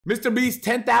Mr. Beast,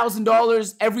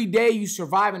 $10,000 every day you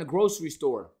survive in a grocery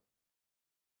store.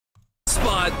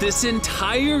 Spot this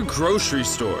entire grocery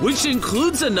store, which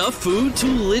includes enough food to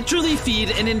literally feed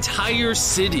an entire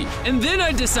city. And then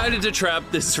I decided to trap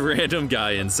this random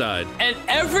guy inside. And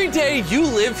every day you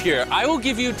live here, I will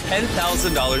give you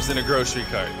 $10,000 in a grocery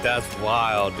cart. That's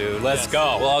wild, dude. Let's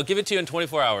go. Well, I'll give it to you in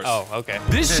 24 hours. Oh, okay.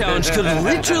 This challenge could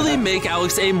literally make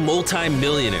Alex a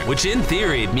multi-millionaire, which in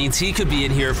theory means he could be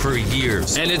in here for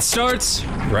years. And it starts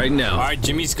right now. All right,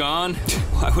 Jimmy's gone.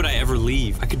 Why would I ever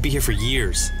leave? I could be here for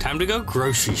years. Time to go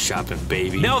grocery shopping,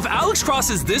 baby. Now, if Alex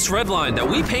crosses this red line that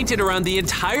we painted around the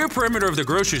entire perimeter of the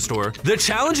grocery store, the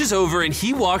challenge is over and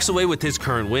he walks away with his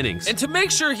current winnings. And to make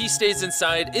sure he stays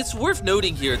inside, it's worth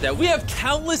noting here that we have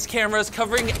countless cameras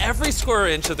covering every square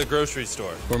inch of the grocery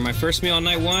store. For my first meal on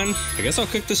night one, I guess I'll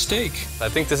cook the steak. I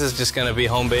think this is just gonna be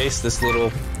home base, this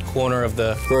little corner of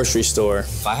the grocery store.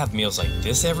 If I have meals like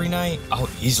this every night, I'll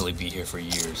easily be here for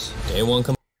years. Day one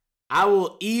come. I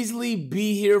will easily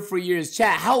be here for years.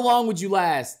 Chat, how long would you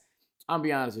last? I'll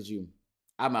be honest with you.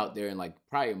 I'm out there in like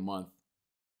probably a month.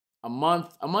 A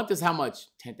month is how much?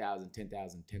 10,000,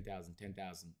 10,000, 10,000,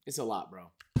 10,000. It's a lot,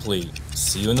 bro. Complete.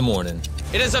 See you in the morning.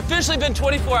 It has officially been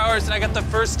 24 hours and I got the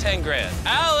first 10 grand.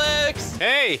 Alex!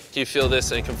 Hey! Do you feel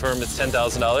this and confirm it's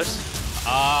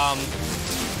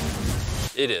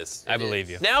 $10,000? It is. I believe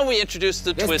you. Now we introduce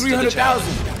the That's twist of the challenge.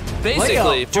 300,000.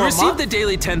 Basically, Layup to for a receive month? the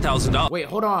daily $10,000. Wait,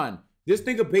 hold on. This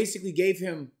nigga basically gave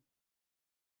him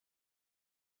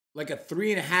like a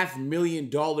 $3.5 million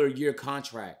a year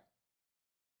contract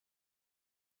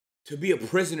to be a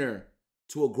prisoner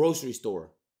to a grocery store.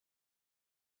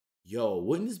 Yo,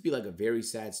 wouldn't this be like a very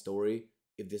sad story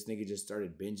if this nigga just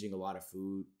started binging a lot of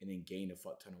food and then gained a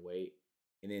fuck ton of weight?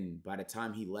 And then by the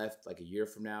time he left, like a year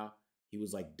from now, he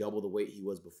was like double the weight he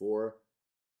was before.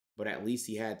 But at least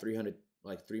he had $3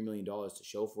 million to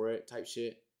show for it type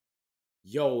shit.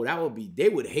 Yo, that would be, they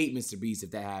would hate Mr. Beast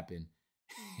if that happened.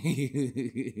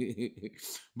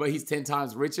 But he's 10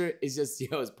 times richer. It's just,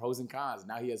 yo, it's pros and cons.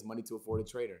 Now he has money to afford a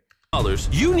trader.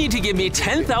 You need to give me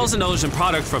 $10,000 in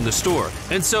product from the store.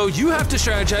 And so you have to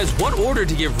strategize what order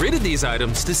to get rid of these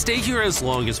items to stay here as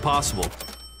long as possible.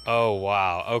 Oh,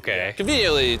 wow, okay.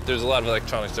 Conveniently, there's a lot of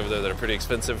electronics over there that are pretty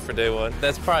expensive for day one.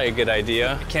 That's probably a good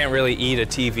idea. I can't really eat a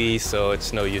TV, so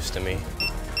it's no use to me.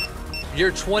 You're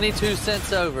 22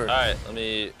 cents over. All right, let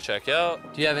me check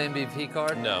out. Do you have an MVP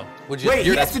card? No. Would you? Wait,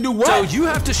 he has to do what? So you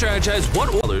have to strategize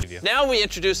what order. Now we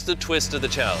introduce the twist of the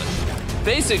challenge.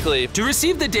 Basically, to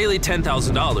receive the daily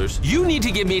 $10,000, you need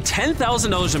to give me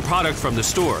 $10,000 in product from the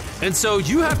store. And so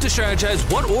you have to strategize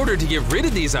what order to get rid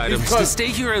of these items to stay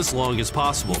here as long as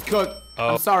possible. Cook.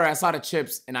 I'm sorry, I saw the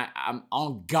chips and I'm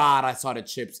on God, I saw the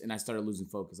chips and I started losing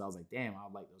focus. I was like, damn, I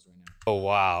like those right now. Oh,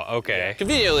 wow, okay.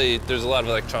 Conveniently, there's a lot of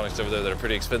electronics over there that are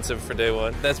pretty expensive for day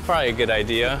one. That's probably a good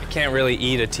idea. I can't really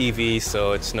eat a TV,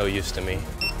 so it's no use to me.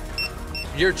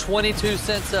 You're 22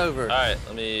 cents over. All right,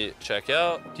 let me check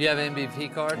out. Do you have an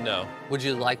MVP card? No. Would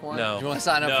you like one? No. Do you want to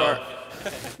sign up for?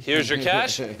 Here's your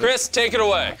cash. Chris, take it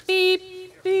away.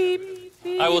 Beep, beep.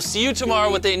 I will see you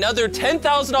tomorrow with another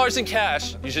 $10,000 in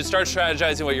cash. You should start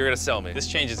strategizing what you're gonna sell me. This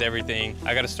changes everything.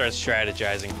 I gotta start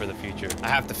strategizing for the future. I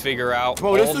have to figure out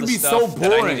Bro, all this would the be stuff so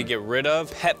that I boring. need to get rid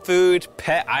of. Pet food,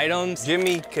 pet items.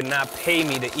 Jimmy could not pay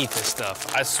me to eat this stuff.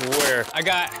 I swear. I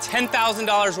got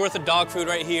 $10,000 worth of dog food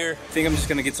right here. I think I'm just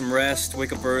gonna get some rest,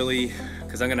 wake up early,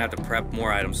 because I'm gonna have to prep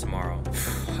more items tomorrow.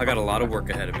 I got a lot of work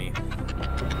ahead of me.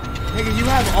 Nigga, you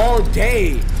have all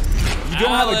day. You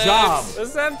don't have a job.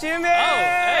 What's up, Jimmy? Oh,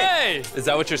 hey! Is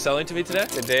that what you're selling to me today?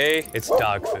 Today, it's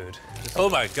dog food. Oh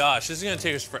my gosh, this is gonna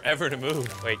take us forever to move.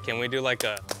 Wait, can we do like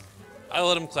a... I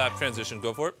let him clap transition,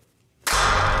 go for it.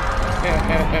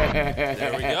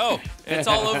 There we go. It's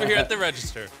all over here at the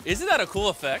register. Isn't that a cool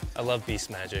effect? I love Beast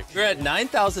Magic. We're at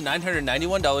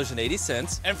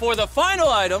 $9,991.80. And for the final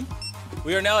item,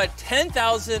 we are now at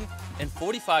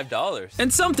 $10,045.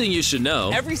 And something you should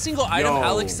know, every single item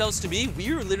Alex sells to me,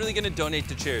 we are literally gonna donate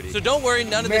to charity. So don't worry,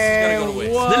 none of this is gonna go to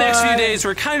waste. What? The next few days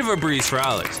were kind of a breeze for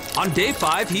Alex. On day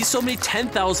 5, he sold me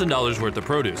 $10,000 worth of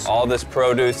produce. All this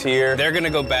produce here, they're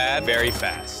gonna go bad very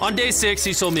fast. On day 6,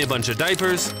 he sold me a bunch of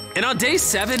diapers. And on day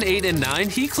 7, 8, and 9,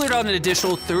 he cleared out an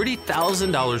additional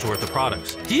 $30,000 worth of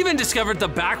products. He even discovered the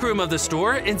back room of the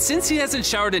store, and since he hasn't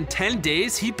showered in 10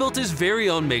 days, he built his very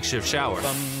own makeshift shower.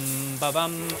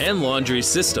 And laundry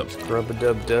system.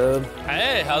 Rub-a-dub-dub.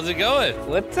 Hey, how's it going?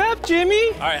 What's up, Jimmy?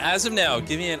 All right, as of now,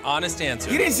 give me an honest answer.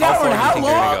 You didn't shower in how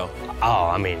long? Oh,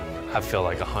 I mean, I feel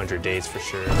like 100 days for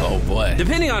sure. Oh boy.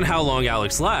 Depending on how long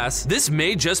Alex lasts, this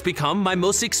may just become my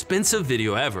most expensive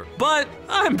video ever. But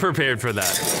I'm prepared for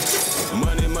that.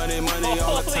 Money, money, money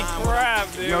all the Holy time.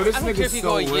 crap, dude. Yo, this I don't care if nigga's you so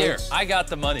go a year. rich. I got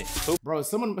the money. Bro,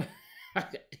 someone.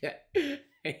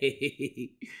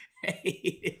 Hey,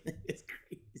 it's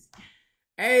crazy.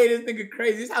 Hey, this nigga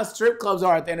crazy. This is how strip clubs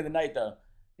are at the end of the night, though.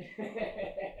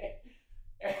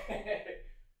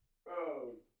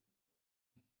 Bro.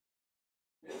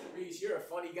 Mr. Beast, you're a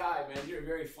funny guy, man. You're a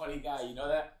very funny guy. You know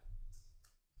that?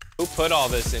 Who put all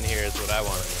this in here is what I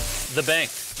want to know. The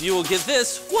bank. You will get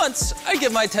this once I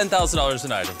get my $10,000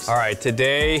 in items. All right,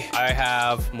 today I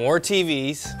have more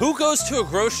TVs. Who goes to a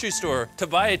grocery store to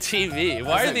buy a TV?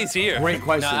 Why are these here? Great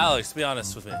question. Now, Alex, be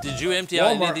honest with me. Did you empty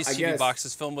out any Walmart, of these I TV guess.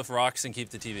 boxes filled with rocks and keep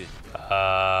the TV?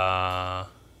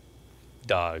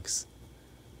 Dogs.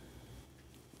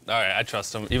 All right, I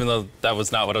trust him, even though that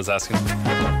was not what I was asking.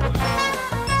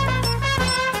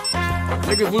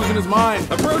 Nigga's losing his mind.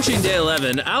 Approaching day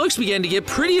 11, Alex began to get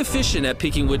pretty efficient at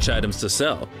picking which items to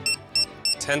sell.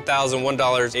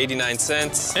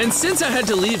 $10,001.89. And since I had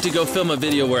to leave to go film a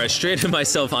video where I stranded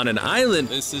myself on an island,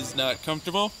 This is not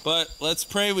comfortable, but let's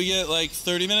pray we get like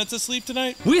 30 minutes of sleep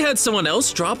tonight. we had someone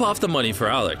else drop off the money for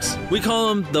Alex. We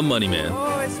call him the Money Man.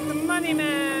 Oh, it's the money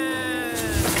man.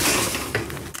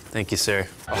 Thank you, sir.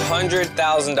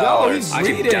 $100,000. Yo, he's I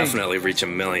could reading. definitely reach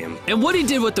 $1 million. And what he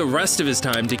did with the rest of his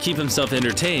time to keep himself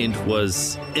entertained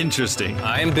was interesting.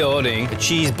 I am building a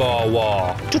cheese ball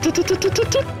wall.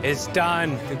 It's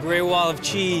done. The Great Wall of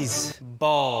Cheese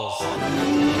Balls.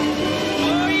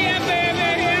 Oh yeah,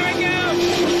 baby! Here we go!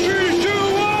 3, 2,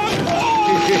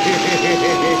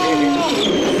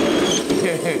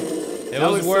 1. It That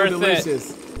was so worth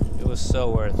delicious. it. It was so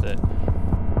worth it.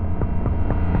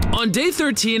 On day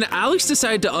 13, Alex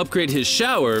decided to upgrade his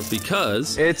shower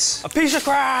because It's a piece of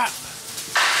crap.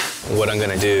 What I'm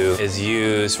gonna do is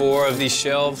use 4 of these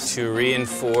shelves to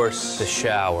reinforce the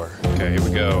shower. Okay, here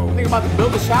we go. Think about to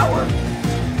build a shower.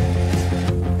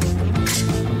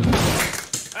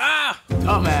 Ah!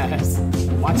 Dumbass.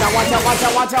 Watch out, watch out, watch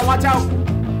out, watch out, watch out.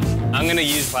 I'm gonna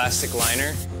use plastic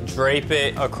liner, drape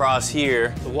it across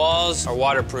here. The walls are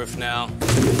waterproof now.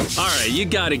 all right, you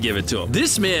gotta give it to him.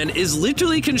 This man is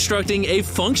literally constructing a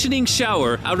functioning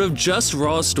shower out of just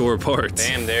raw store parts.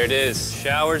 Bam, there it is.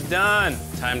 Shower's done.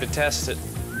 Time to test it.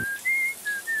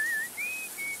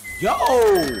 Yo.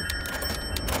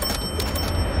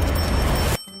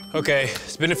 Okay,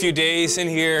 it's been a few days in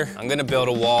here. I'm gonna build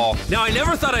a wall. Now, I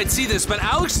never thought I'd see this, but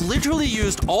Alex literally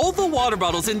used all the water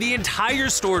bottles in the entire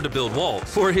store to build walls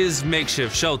for his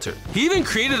makeshift shelter. He even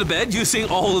created a bed using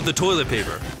all of the toilet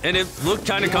paper, and it looked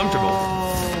kind of comfortable.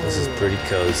 This is pretty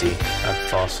cozy. I can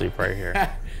fall asleep right here.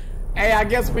 Hey, I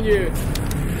guess when you're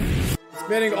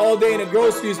spending all day in a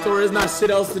grocery store, there's not shit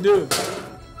else to do.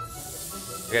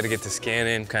 I gotta get to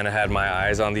scanning. Kind of had my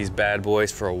eyes on these bad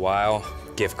boys for a while.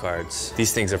 Gift cards.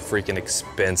 These things are freaking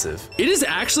expensive. It is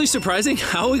actually surprising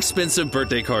how expensive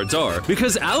birthday cards are,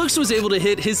 because Alex was able to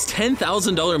hit his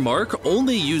 $10,000 mark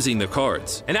only using the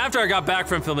cards. And after I got back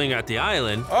from filming at the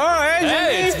island,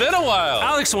 Hey, it's been a while.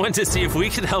 Alex went to see if we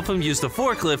could help him use the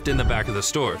forklift in the back of the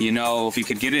store. You know, if you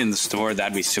could get it in the store,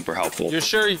 that'd be super helpful. You're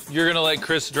sure you're gonna let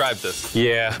Chris drive this?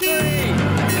 Yeah.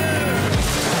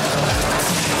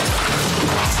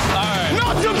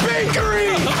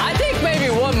 I think maybe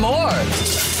one more.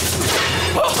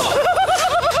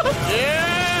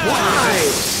 Why?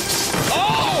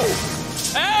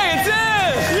 Hey, it's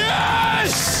in!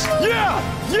 Yes!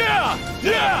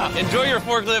 Yeah! Enjoy your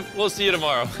forklift. We'll see you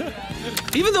tomorrow.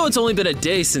 Even though it's only been a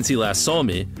day since he last saw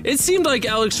me, it seemed like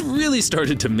Alex really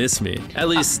started to miss me. At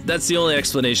least, that's the only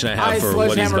explanation I have for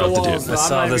what he's about to do. So I I'm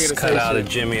saw not even this gonna cut say out shit. of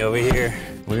Jimmy over here.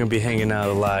 We're gonna be hanging out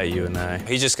a lot, you and I.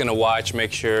 He's just gonna watch,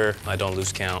 make sure I don't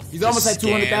lose count. He's almost at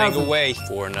Scanning 200,000. away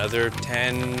for another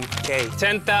 10K.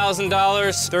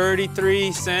 $10,000,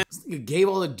 33 cents. This nigga gave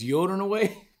all the deodorant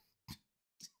away.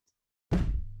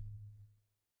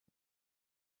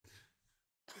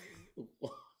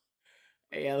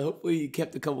 Hey, hopefully he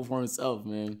kept a couple for himself,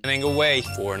 man. Scanning away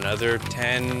for another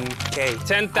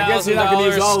 10K. guess you're not gonna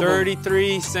use all $10,000, of them.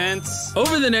 33 cents.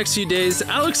 Over the next few days,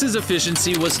 Alex's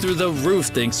efficiency was through the roof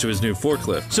thanks to his new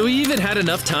forklift. So he even had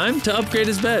enough time to upgrade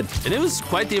his bed. And it was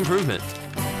quite the improvement.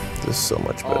 This is so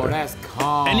much Oh, that's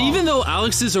calm. And even though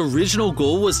Alex's original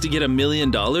goal was to get $1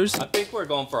 million, I think we're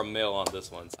going for $1 million on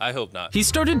this one. I hope not. He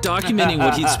started documenting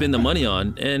what he'd spend the money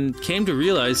on and came to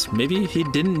realize maybe he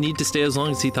didn't need to stay as long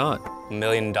as he thought. $1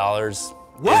 million is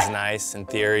nice in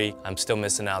theory. I'm still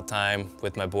missing out time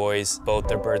with my boys. Both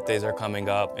their birthdays are coming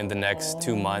up in the next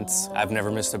 2 months. I've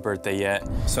never missed a birthday yet.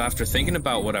 So after thinking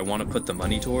about what I want to put the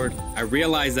money toward, I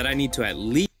realized that I need to at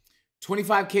least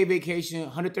 25K vacation,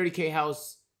 130K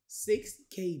house,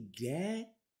 60K dad,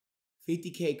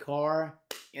 50K car,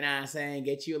 you know what I'm saying?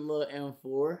 Get you a little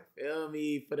M4, feel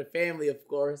me? For the family, of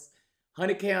course.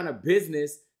 100K on a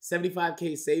business,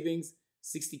 75K savings,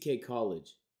 60K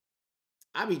college.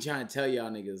 I be trying to tell y'all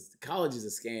niggas, college is a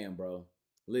scam, bro.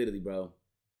 Literally, bro.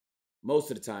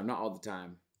 Most of the time, not all the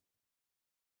time.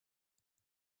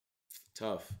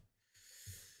 Tough.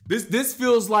 This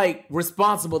feels like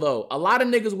responsible though. A lot of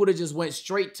niggas would have just went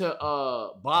straight to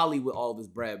Bali with all this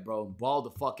bread, bro. Ball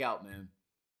the fuck out, man.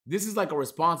 This is like a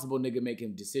responsible nigga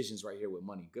making decisions right here with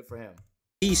money. Good for him.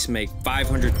 At least make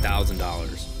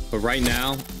 $500,000. But right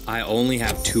now, I only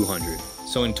have 200.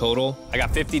 So in total, I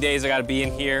got 50 days I gotta be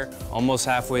in here, almost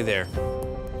halfway there.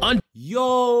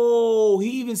 Yo, he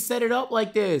even set it up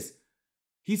like this.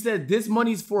 He said this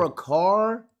money's for a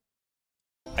car.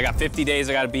 I got 50 days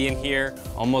I gotta be in here,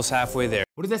 almost halfway there.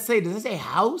 What does that say? Does that say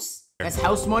house? That's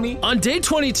house money? On day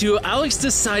 22, Alex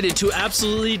decided to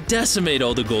absolutely decimate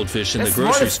all the goldfish in the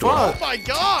grocery store. Oh my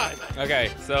God!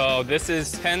 Okay, so this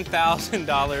is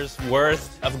 $10,000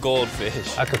 worth of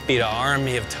goldfish. I could feed an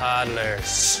army of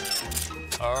toddlers.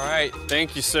 All right,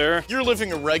 thank you, sir. You're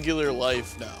living a regular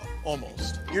life now,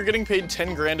 almost. You're getting paid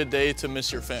 10 grand a day to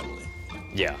miss your family.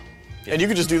 Yeah. And you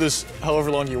can just do this however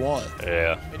long you want.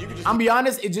 Yeah. And you can just I'm be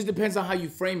honest, it just depends on how you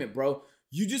frame it, bro.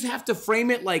 You just have to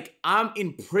frame it like I'm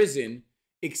in prison,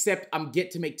 except I'm get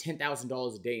to make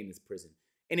 $10,000 a day in this prison.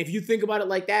 And if you think about it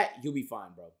like that, you'll be fine,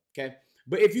 bro, okay?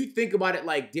 But if you think about it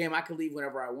like, damn, I can leave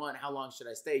whenever I want, how long should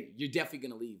I stay? You're definitely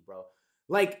gonna leave, bro.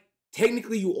 Like,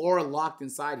 technically you are locked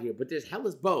inside here, but there's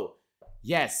hellas, bro.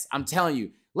 Yes, I'm telling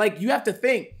you. Like, you have to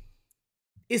think,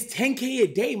 it's 10K a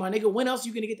day, my nigga. When else are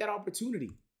you gonna get that opportunity?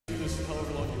 do this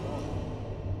however long you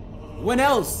want. When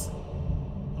else?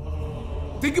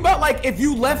 Think about like if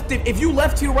you left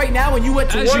here right now and you went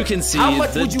to work. As you can see, how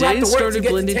much the would you have to days work started to get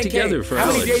blending to 10K? together for How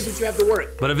many Alex. days would you have to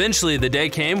work? But eventually the day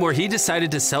came where he decided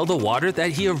to sell the water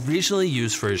that he originally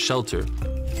used for his shelter.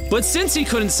 But since he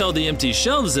couldn't sell the empty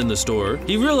shelves in the store,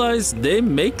 he realized they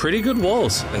make pretty good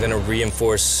walls. I'm gonna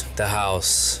reinforce the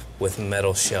house with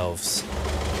metal shelves.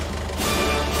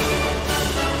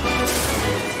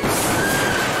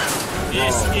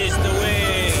 This is the way.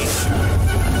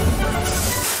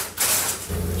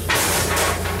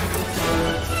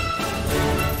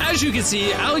 As you can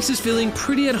see, Alex is feeling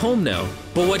pretty at home now.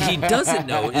 But what he doesn't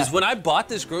know is when I bought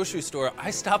this grocery store,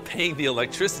 I stopped paying the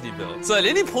electricity bill. So at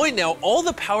any point now, all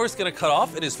the power's gonna cut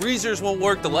off and his freezers won't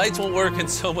work, the lights won't work, and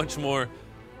so much more.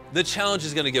 The challenge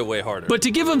is gonna get way harder. But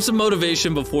to give him some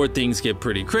motivation before things get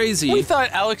pretty crazy, we thought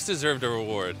Alex deserved a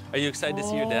reward. Are you excited to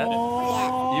see your dad?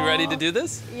 Yeah. You ready to do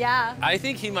this? Yeah. I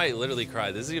think he might literally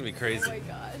cry. This is gonna be crazy. Oh my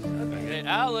God. Okay,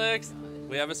 Alex,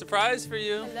 we have a surprise for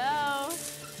you. Hello.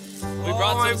 We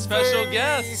brought some special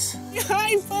guests.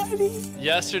 Hi, buddy.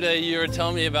 Yesterday, you were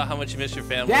telling me about how much you miss your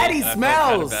family. Daddy and I felt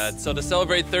smells. kinda bad. So to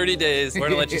celebrate 30 days, we're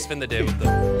gonna let you spend the day with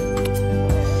them.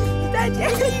 Daddy,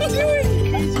 what are you doing?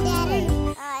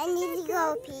 Daddy, I need to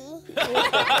go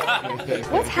pee.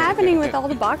 What's happening with all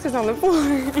the boxes on the floor?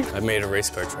 I made a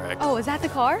race car track. Oh, is that the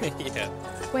car? Yeah.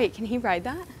 Wait, can he ride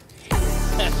that?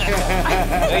 What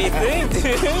do you think, dude?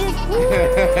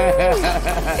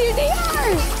 Here they are.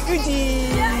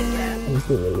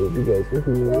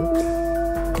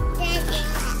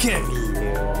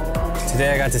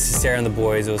 Today I got to see Sarah and the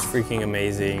boys. It was freaking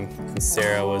amazing. And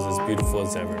Sarah was as beautiful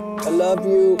as ever. I love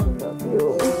you. Love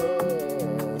you.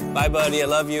 Bye, buddy. I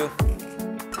love you.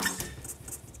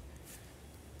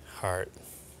 Heart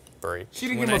break.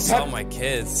 When I saw my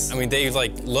kids, I mean, they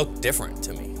like look different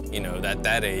to me. You know, at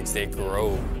that age, they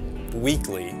grow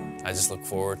weekly. I just look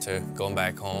forward to going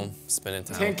back home, spending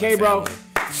time with my 10K, bro. family.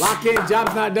 Lock in,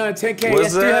 job's not done. 10K,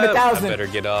 What's that's up? 300,000. I better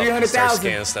get up and start 300,000.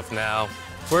 scanning stuff now.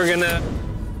 We're gonna...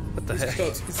 What the heck?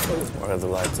 Why are the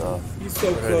lights off? He's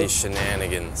so What are these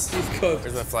shenanigans? He's cooked.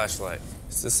 Where's my flashlight?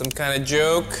 Is this some kind of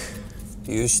joke?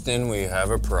 Houston, we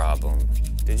have a problem.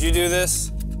 Did you do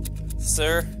this,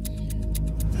 sir?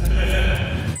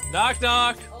 Knock,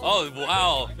 knock. Oh,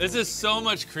 wow. This is so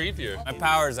much creepier. My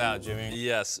power's out, Jimmy.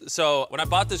 Yes. So when I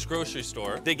bought this grocery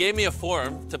store, they gave me a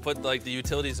form to put like the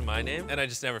utilities in my name, and I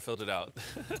just never filled it out.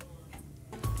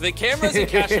 The cameras and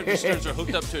cash registers are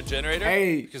hooked up to a generator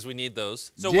because we need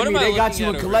those. So Jimmy, what am I they got looking you at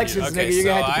in over collections, here? nigga. Okay, You're so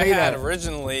gonna have to I pay had that.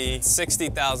 originally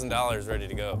 $60,000 ready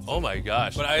to go. Oh my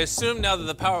gosh. But I assume now that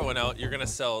the power went out, you're gonna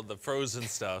sell the frozen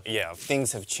stuff. Yeah,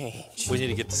 things have changed. We need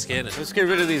to get to scanning. Let's get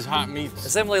rid of these hot meats.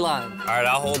 Assembly line. All right,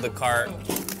 I'll hold the cart.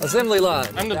 Assembly line.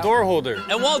 I'm the door holder.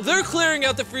 And while they're clearing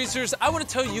out the freezers, I want to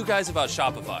tell you guys about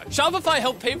Shopify. Shopify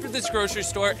helped pay for this grocery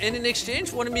store, and in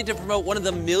exchange wanted me to promote one of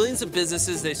the millions of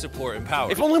businesses they support and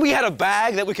power. If only we had a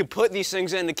bag that we could put these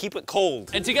things in to keep it cold.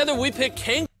 And together we picked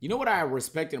King. You know what I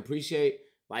respect and appreciate?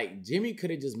 Like Jimmy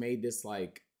could have just made this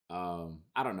like I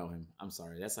don't know him. I'm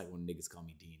sorry. That's like when niggas call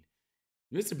me Dean.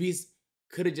 Mr. Beast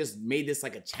could have just made this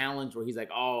like a challenge where he's like,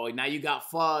 oh, now you got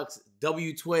fucks,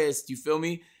 W twist, you feel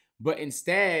me? But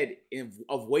instead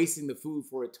of wasting the food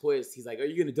for a twist, he's like, are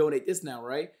you gonna donate this now,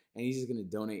 right? And he's just gonna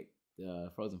donate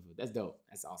the frozen food. That's dope.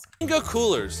 That's awesome. Kenga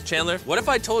coolers. Chandler, what if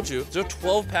I told you there's a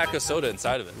 12-pack of soda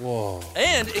inside of it? Whoa.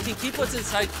 And it can keep what's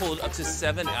inside cold up to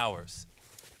 7 hours.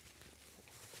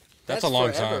 That's a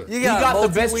long time. You got the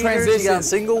best transition. You got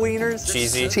single wieners.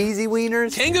 Cheesy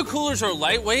wieners. Kenga coolers are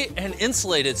lightweight and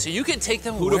insulated, so you can take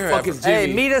them Who the wherever. fuck is Jimmy?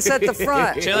 Hey, meet us at the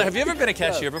front. Chandler, have you ever been a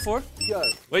cashier before? Go.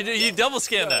 Wait, you double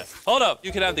scan that. Hold up.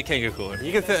 You can have the Kenga cooler.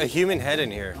 You can fit a human head in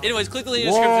here. Anyways, click the link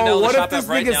in the Whoa, description down what the if shop this app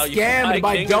right nigga now. You can scammed buy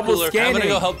by Kenga double cooler. I'm gonna scanning?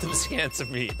 go help them scan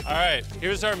some meat. All right,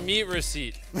 here's our meat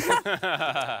receipt.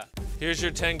 Here's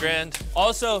your 10 grand.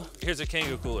 Also, here's a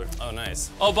Kenga cooler. Oh, nice.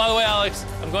 Oh, by the way, Alex,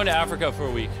 I'm going to Africa for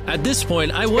a week. At this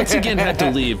point, I once again had to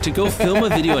leave to go film a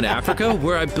video in Africa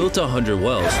where I built 100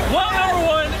 wells. Well, number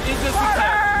one is this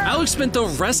attack. Alex spent the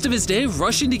rest of his day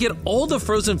rushing to get all the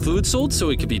frozen food sold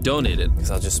so it could be donated. Because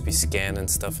I'll just be scanning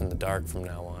stuff in the dark from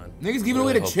now on. Niggas giving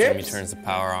away the Hope Jimmy chips? turns the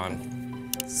power on.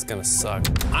 It's gonna suck.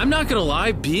 I'm not gonna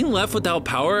lie, being left without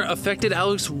power affected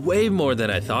Alex way more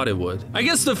than I thought it would. I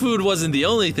guess the food wasn't the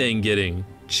only thing getting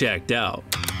checked out.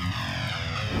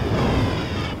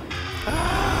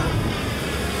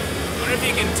 What if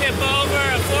you can tip over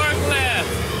a forklift?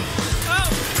 Oh!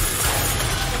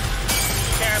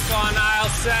 Careful on aisle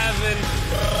 7.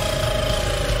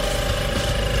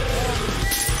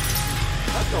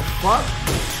 What the fuck?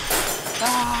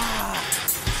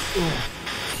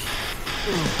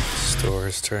 Store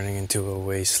is turning into a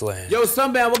wasteland. Yo,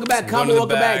 Sunbad, welcome back. Combo,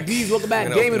 welcome back. D's, welcome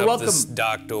back. Gaming, welcome. This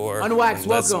dock door. Unwaxed,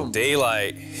 and let some welcome.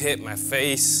 daylight hit my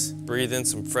face. Breathe in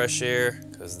some fresh air,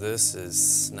 because this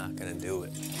is not gonna do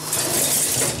it.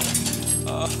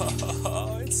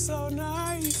 Oh, it's so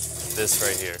nice. This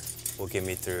right here will get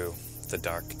me through the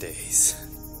dark days.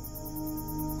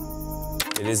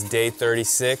 It is day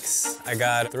 36. I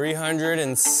got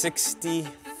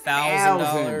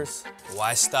 $360,000.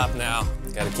 Why stop now?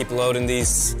 Gotta keep loading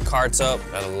these carts up.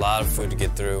 Got a lot of food to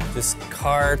get through. Just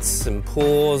carts and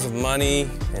pools of money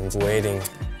and waiting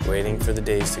for the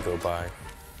days to go by.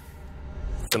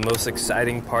 The most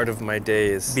exciting part of my day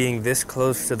is being this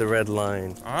close to the red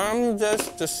line. I'm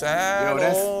just a sad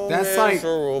that's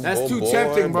too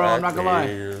tempting, bro. I'm not gonna lie.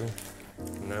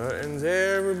 Nothing's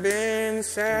ever been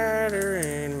sadder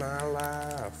in my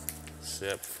life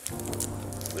except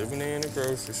living in a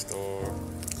grocery store.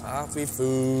 Coffee,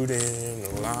 food, and a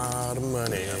lot of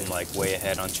money. I'm like way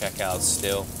ahead on checkouts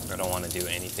still. I don't want to do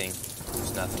anything.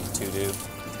 There's nothing to do.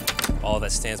 All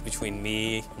that stands between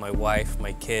me, my wife,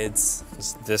 my kids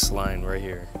is this line right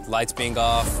here. Lights being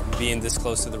off, being this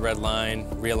close to the red line,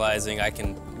 realizing I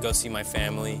can go see my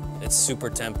family. It's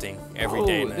super tempting every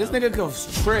day now. This nigga goes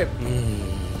trip. I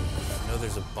know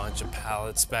there's a bunch of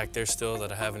pallets back there still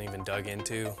that I haven't even dug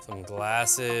into. Some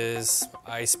glasses,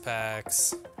 ice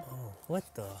packs. What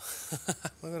the?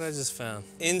 Look what I just found.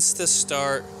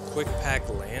 Instastart quick pack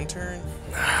lantern.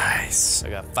 Nice. I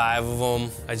got 5 of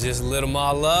them. I just lit them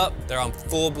all up. They're on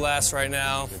full blast right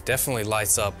now. It definitely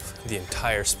lights up the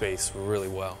entire space really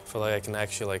well. I feel like I can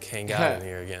actually like hang out in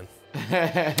here again.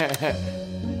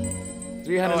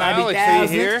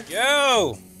 390,000 here.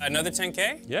 Yo! Another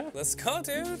 10K? Yeah. Let's go,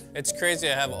 dude. It's crazy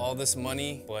I have all this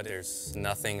money, but there's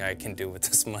nothing I can do with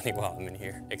this money while I'm in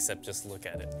here, except just look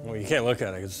at it. Well, you can't look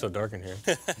at it because it's so dark in here.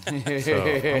 So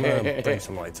I'm gonna bring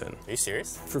some lights in. Are you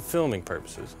serious? For filming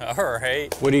purposes. All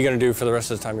right. What are you gonna do for the rest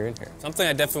of the time you're in here? Something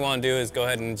I definitely want to do is go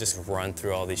ahead and just run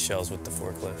through all these shelves with the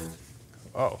forklift.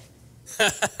 Oh.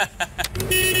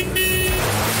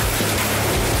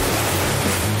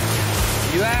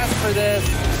 You asked for this.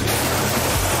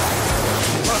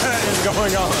 What is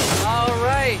going on? All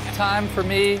right, time for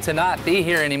me to not be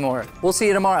here anymore. We'll see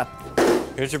you tomorrow.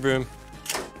 Here's your broom.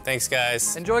 Thanks,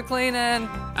 guys. Enjoy cleaning.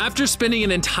 After spending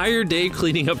an entire day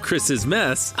cleaning up Chris's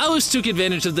mess, Alex took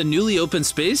advantage of the newly opened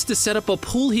space to set up a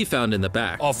pool he found in the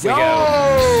back. Off we go.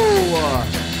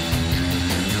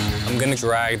 I'm gonna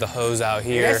drag the hose out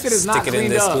here, that shit is not stick it in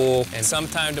cleaned this up. pool, and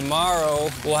sometime tomorrow,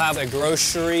 we'll have a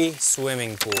grocery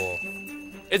swimming pool.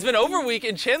 It's been over a week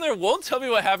and Chandler won't tell me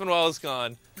what happened while I was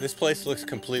gone. This place looks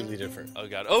completely different. Oh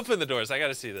God, open the doors, I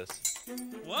gotta see this.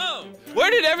 Whoa, where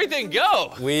did everything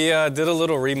go? We did a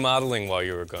little remodeling while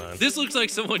you were gone. This looks like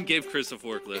someone gave Chris a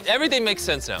forklift. Everything makes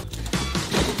sense now.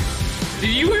 Do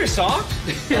you wear socks?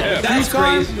 Yeah, that's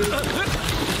crazy.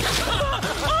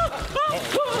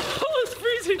 Oh, it's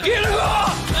freezing. Get him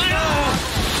off!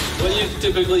 What do you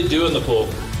typically do in the pool?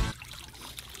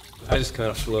 I just kind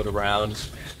of float around.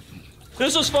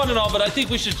 This was fun and all, but I think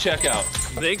we should check out.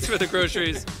 Thanks for the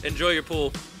groceries. Enjoy your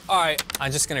pool. All right,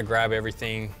 I'm just gonna grab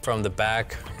everything from the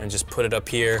back and just put it up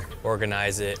here,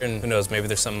 organize it, and who knows, maybe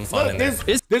there's something fun in there.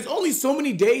 There's only so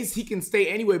many days he can stay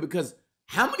anyway, because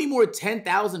how many more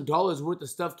 $10,000 worth of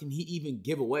stuff can he even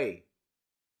give away?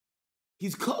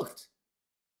 He's cooked.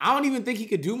 I don't even think he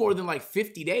could do more than like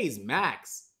 50 days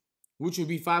max, which would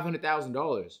be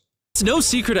 $500,000. It's no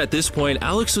secret at this point,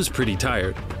 Alex was pretty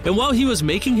tired. And while he was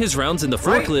making his rounds in the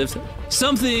forklift,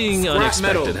 something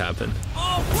unexpected happened.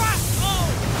 Oh, crap!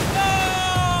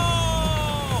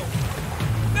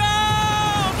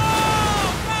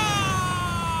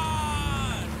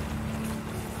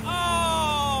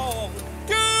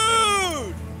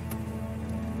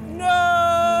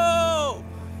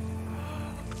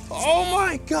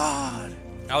 God!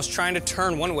 I was trying to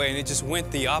turn one way and it just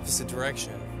went the opposite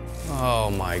direction.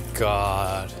 Oh my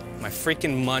God. My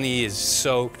freaking money is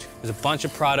soaked. There's a bunch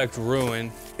of product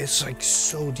ruined. It's like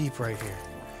so deep right here.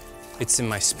 It's in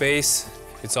my space.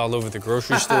 It's all over the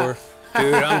grocery store.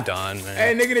 Dude, I'm done, man.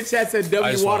 Hey, nigga in the chat said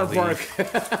W Water Park.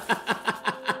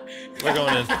 We're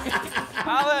going in.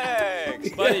 Alex!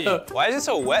 Buddy. Why is it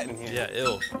so wet in here? Yeah,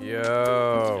 ill. Yo.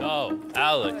 Oh,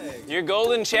 Alex. Your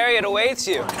golden chariot awaits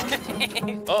you.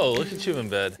 Oh, look at you in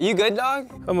bed. You good, dog?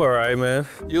 I'm all right, man.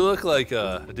 You look like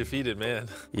a defeated man.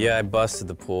 Yeah, I busted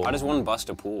the pool. How does one bust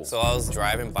a pool? So I was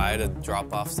driving by to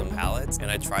drop off some pallets, and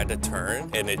I tried to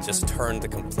turn, and it just turned the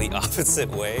complete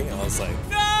opposite way. And I was like,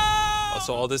 no!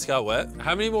 So all this got wet?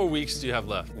 How many more weeks do you have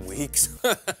left? Weeks?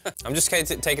 I'm just kind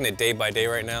of taking it day by day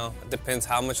right now. It depends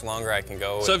how much longer I can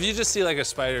go. So if you just see like a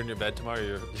spider in your bed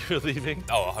tomorrow, you're leaving?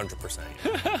 Oh, 100%.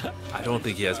 I don't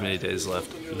think he has many days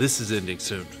left. This is ending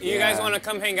soon. You guys want to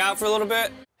come hang out for a little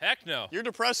bit? Heck no. You're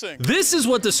depressing. This is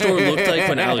what the store looked like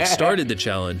when Alex started the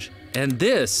challenge. And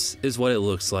this is what it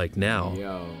looks like now.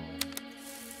 Yo.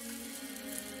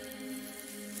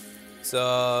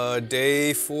 So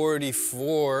day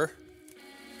 44.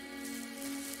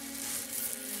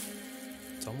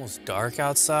 It's almost dark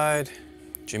outside.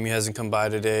 Jimmy hasn't come by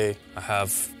today. I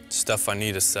have stuff I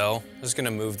need to sell. I'm just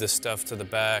gonna move this stuff to the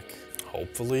back.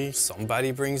 Hopefully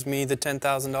somebody brings me the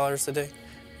 $10,000 today.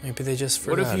 Maybe they just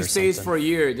forgot. What if he stays for a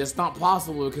year? That's not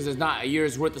possible because there's not a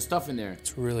year's worth of stuff in there.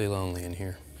 It's really lonely in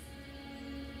here.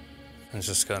 I'm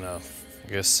just gonna, I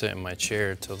guess, sit in my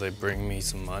chair till they bring me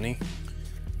some money.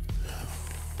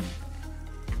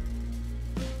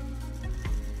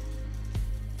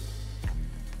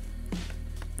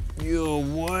 Yo,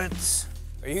 what?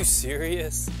 Are you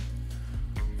serious?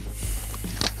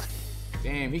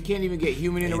 Damn, he can't even get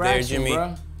human interaction,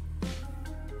 bro.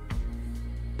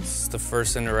 This is the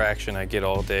first interaction I get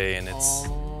all day, and it's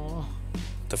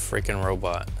the freaking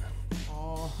robot.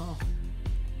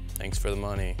 Thanks for the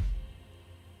money.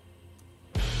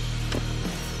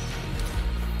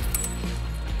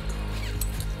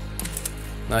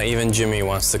 Not even Jimmy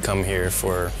wants to come here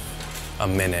for a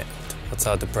minute. That's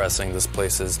how depressing this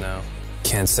place is now.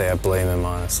 Can't say I blame him,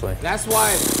 honestly. That's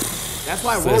why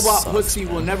robot pussy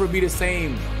will never be the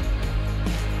same.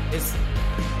 It's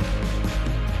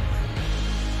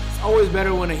always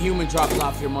better when a human drops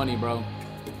off your money, bro.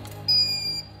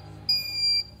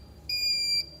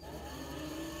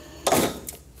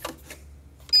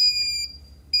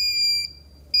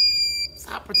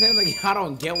 Stop pretending like I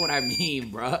don't get what I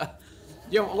mean, bro.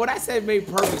 Yo, what I said made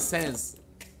perfect sense.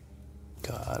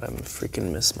 God, I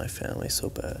freaking miss my family so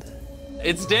bad.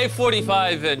 It's day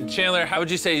 45, and Chandler, how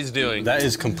would you say he's doing? That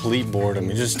is complete boredom.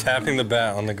 You're just tapping the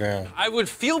bat on the ground. I would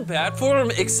feel bad for him,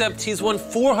 except he's won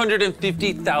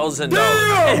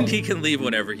 $450,000. And he can leave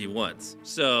whenever he wants.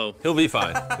 So he'll be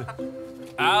fine.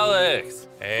 Alex.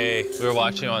 Hey. We were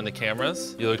watching on the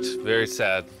cameras. You looked very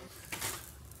sad.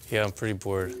 Yeah, I'm pretty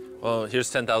bored. Well,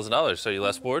 here's $10,000. So you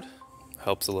less bored?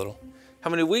 Helps a little. How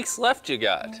many weeks left you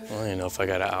got? I don't even know if I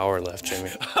got an hour left,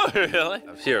 Jimmy. Oh, really?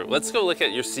 Here, let's go look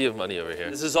at your sea of money over here.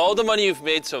 This is all the money you've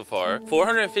made so far.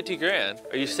 450 grand.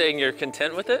 Are you saying you're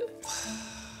content with it?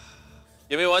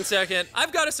 Give me 1 second.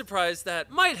 I've got a surprise that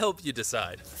might help you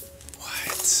decide.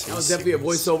 What? That was definitely a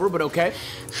voiceover, but okay.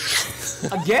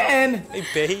 Again. Hey,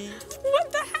 babe.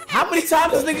 What the heck? How many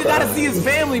times this nigga gotta see his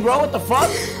family, bro? What the fuck?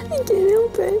 I can't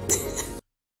help it.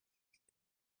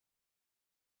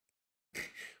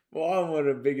 Well, I'm one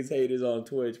of the biggest haters on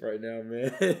Twitch right now,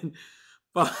 man.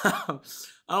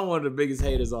 I'm one of the biggest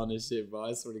haters on this shit, bro.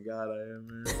 I swear to God I am,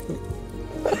 man.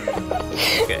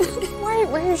 Okay.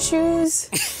 Wear your shoes.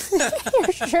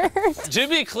 Your shirt. To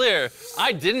be clear,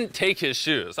 I didn't take his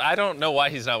shoes. I don't know why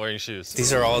he's not wearing shoes.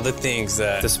 These are all the things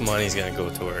that this money's gonna go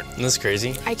toward. Isn't this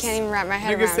crazy? I can't even wrap my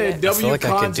head Nigga around said it. I feel like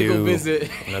I could do visit.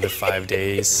 another 5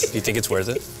 days. Do you think it's worth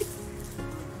it?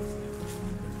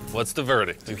 What's the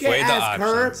verdict? We've can't weighed the ask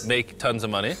options. her. Make tons of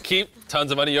money. Keep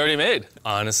tons of money you already made.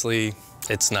 Honestly,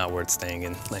 it's not worth staying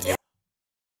in.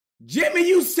 Jimmy,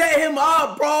 you set him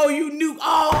up, bro. You knew.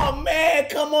 Oh, man,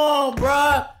 come on,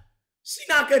 bruh. She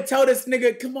not gonna tell this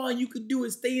nigga, come on, you could do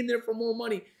it. Stay in there for more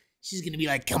money. She's gonna be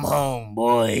like, come home,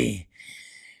 boy.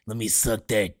 Let me suck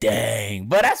that dang.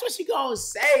 But that's what she gonna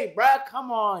say, bruh.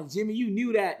 Come on, Jimmy, you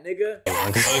knew that, nigga.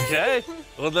 Okay.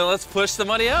 Well, then let's push the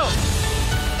money out.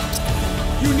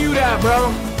 You knew that,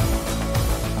 bro.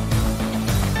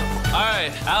 All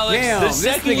right, Alex, Damn, the this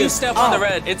second you nigga's step on the up.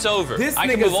 red, it's over. This I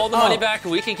can nigga's move all the money up. back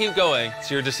and we can keep going. It's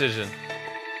your decision.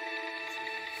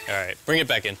 All right, bring it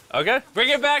back in. Okay, bring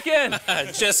it back in.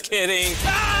 Just kidding.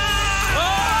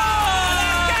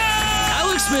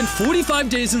 Alex spent 45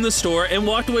 days in the store and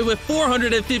walked away with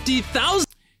 $450,000.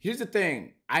 Here's the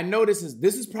thing. I know this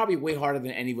is probably way harder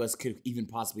than any of us could even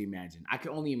possibly imagine. I can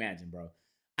only imagine, bro.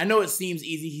 I know it seems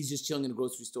easy. He's just chilling in a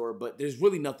grocery store, but there's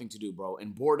really nothing to do, bro.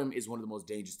 And boredom is one of the most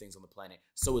dangerous things on the planet.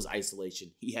 So is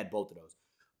isolation. He had both of those.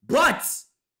 But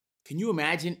can you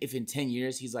imagine if in 10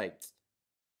 years he's like,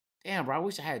 damn, bro, I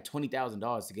wish I had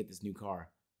 $20,000 to get this new car.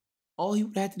 All he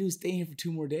would have to do is stay here for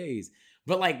 2 more days.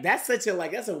 But like, that's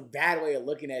a bad way of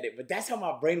looking at it. But that's how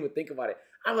my brain would think about it.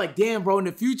 I'm like, damn, bro, in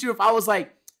the future, if I was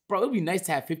like, bro, it'd be nice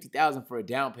to have $50,000 for a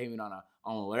down payment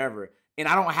on whatever. And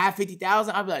I don't have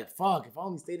 $50,000, I'd be like, fuck, if I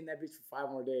only stayed in that bitch for 5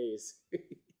 more days.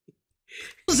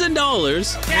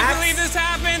 $1,000. Can't believe this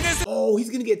happened. Oh, he's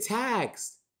gonna get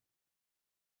taxed.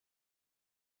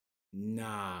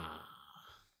 Nah.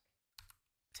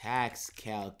 Tax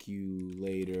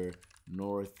calculator,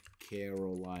 North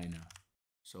Carolina.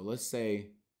 So let's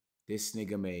say this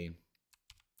nigga made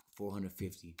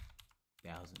 $450,000.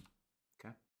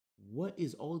 Okay. What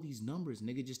is all these numbers,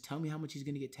 nigga? Just tell me how much he's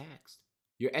gonna get taxed.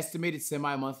 Your estimated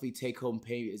semi-monthly take-home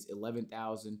pay is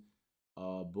 $11,000.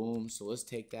 Boom. So let's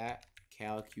take that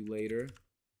calculator.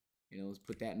 Let's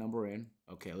put that number in.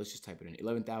 Okay, let's just type it in.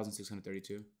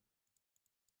 11,632.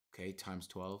 Okay, times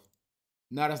 12.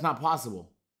 No, that's not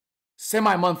possible.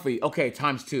 Semi-monthly. Okay,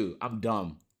 times 2. I'm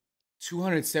dumb.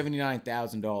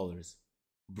 $279,000.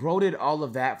 Bro did all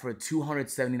of that for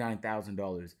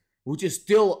 $279,000, which is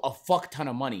still a fuck ton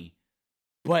of money.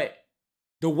 But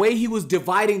the way he was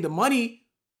dividing the money,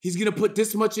 he's gonna put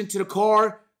this much into the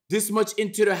car, this much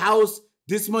into the house,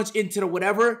 this much into the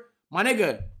whatever. My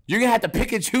nigga, you're gonna have to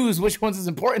pick and choose which ones is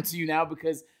important to you now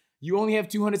because you only have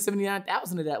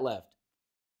 $279,000 of that left.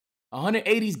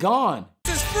 180's gone.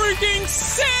 This is freaking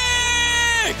sick!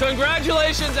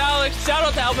 Congratulations, Alex. Shout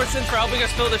out to Albertson for helping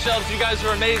us fill the shelves. You guys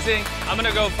were amazing. I'm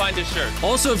gonna go find his shirt.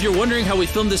 Also, if you're wondering how we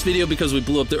filmed this video because we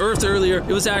blew up the Earth earlier,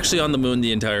 it was actually on the moon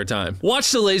the entire time.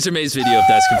 Watch the laser maze video if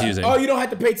that's confusing. Oh, you don't have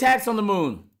to pay tax on the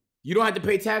moon. You don't have to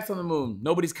pay tax on the moon.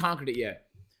 Nobody's conquered it yet.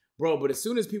 Bro, but as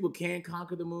soon as people can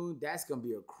conquer the moon, that's gonna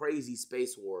be a crazy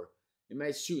space war.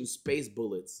 Imagine shooting space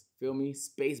bullets. Feel me?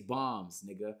 Space bombs,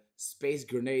 nigga. Space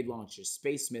grenade launchers,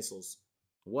 space missiles.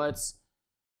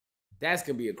 That's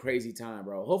gonna be a crazy time,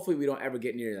 bro. Hopefully we don't ever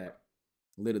get near that.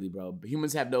 Literally, bro. But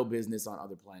humans have no business on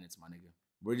other planets, my nigga.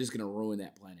 We're just gonna ruin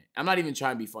that planet. I'm not even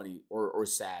trying to be funny or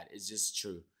sad. It's just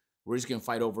true. We're just gonna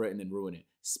fight over it and then ruin it.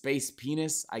 Space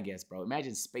penis, I guess, bro.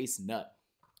 Imagine space nut.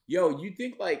 Yo, you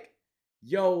think like,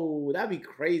 yo, that'd be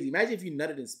crazy. Imagine if you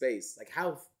nutted in space. Like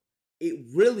how it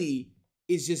really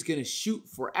is just gonna shoot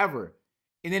forever.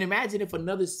 And then imagine if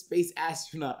another space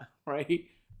astronaut, right?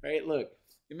 Look,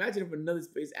 imagine if another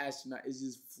space astronaut is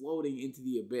just floating into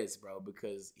the abyss, bro,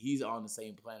 because he's on the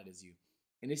same planet as you.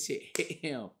 And this shit hit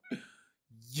him.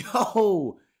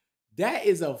 Yo, that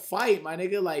is a fight, my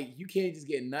nigga. Like, you can't just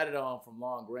get nutted on from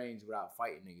long range without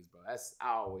fighting niggas, bro.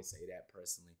 I always say that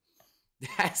personally.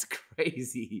 That's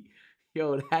crazy.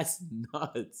 Yo, that's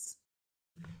nuts.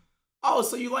 Oh,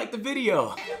 so you like the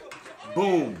video?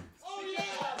 Boom.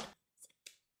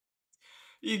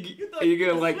 You're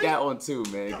gonna like that one too,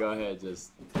 man. Go ahead,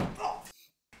 just.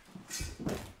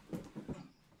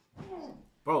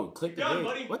 Bro, click the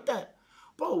video. What the?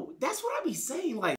 Bro, that's what I be saying. Like,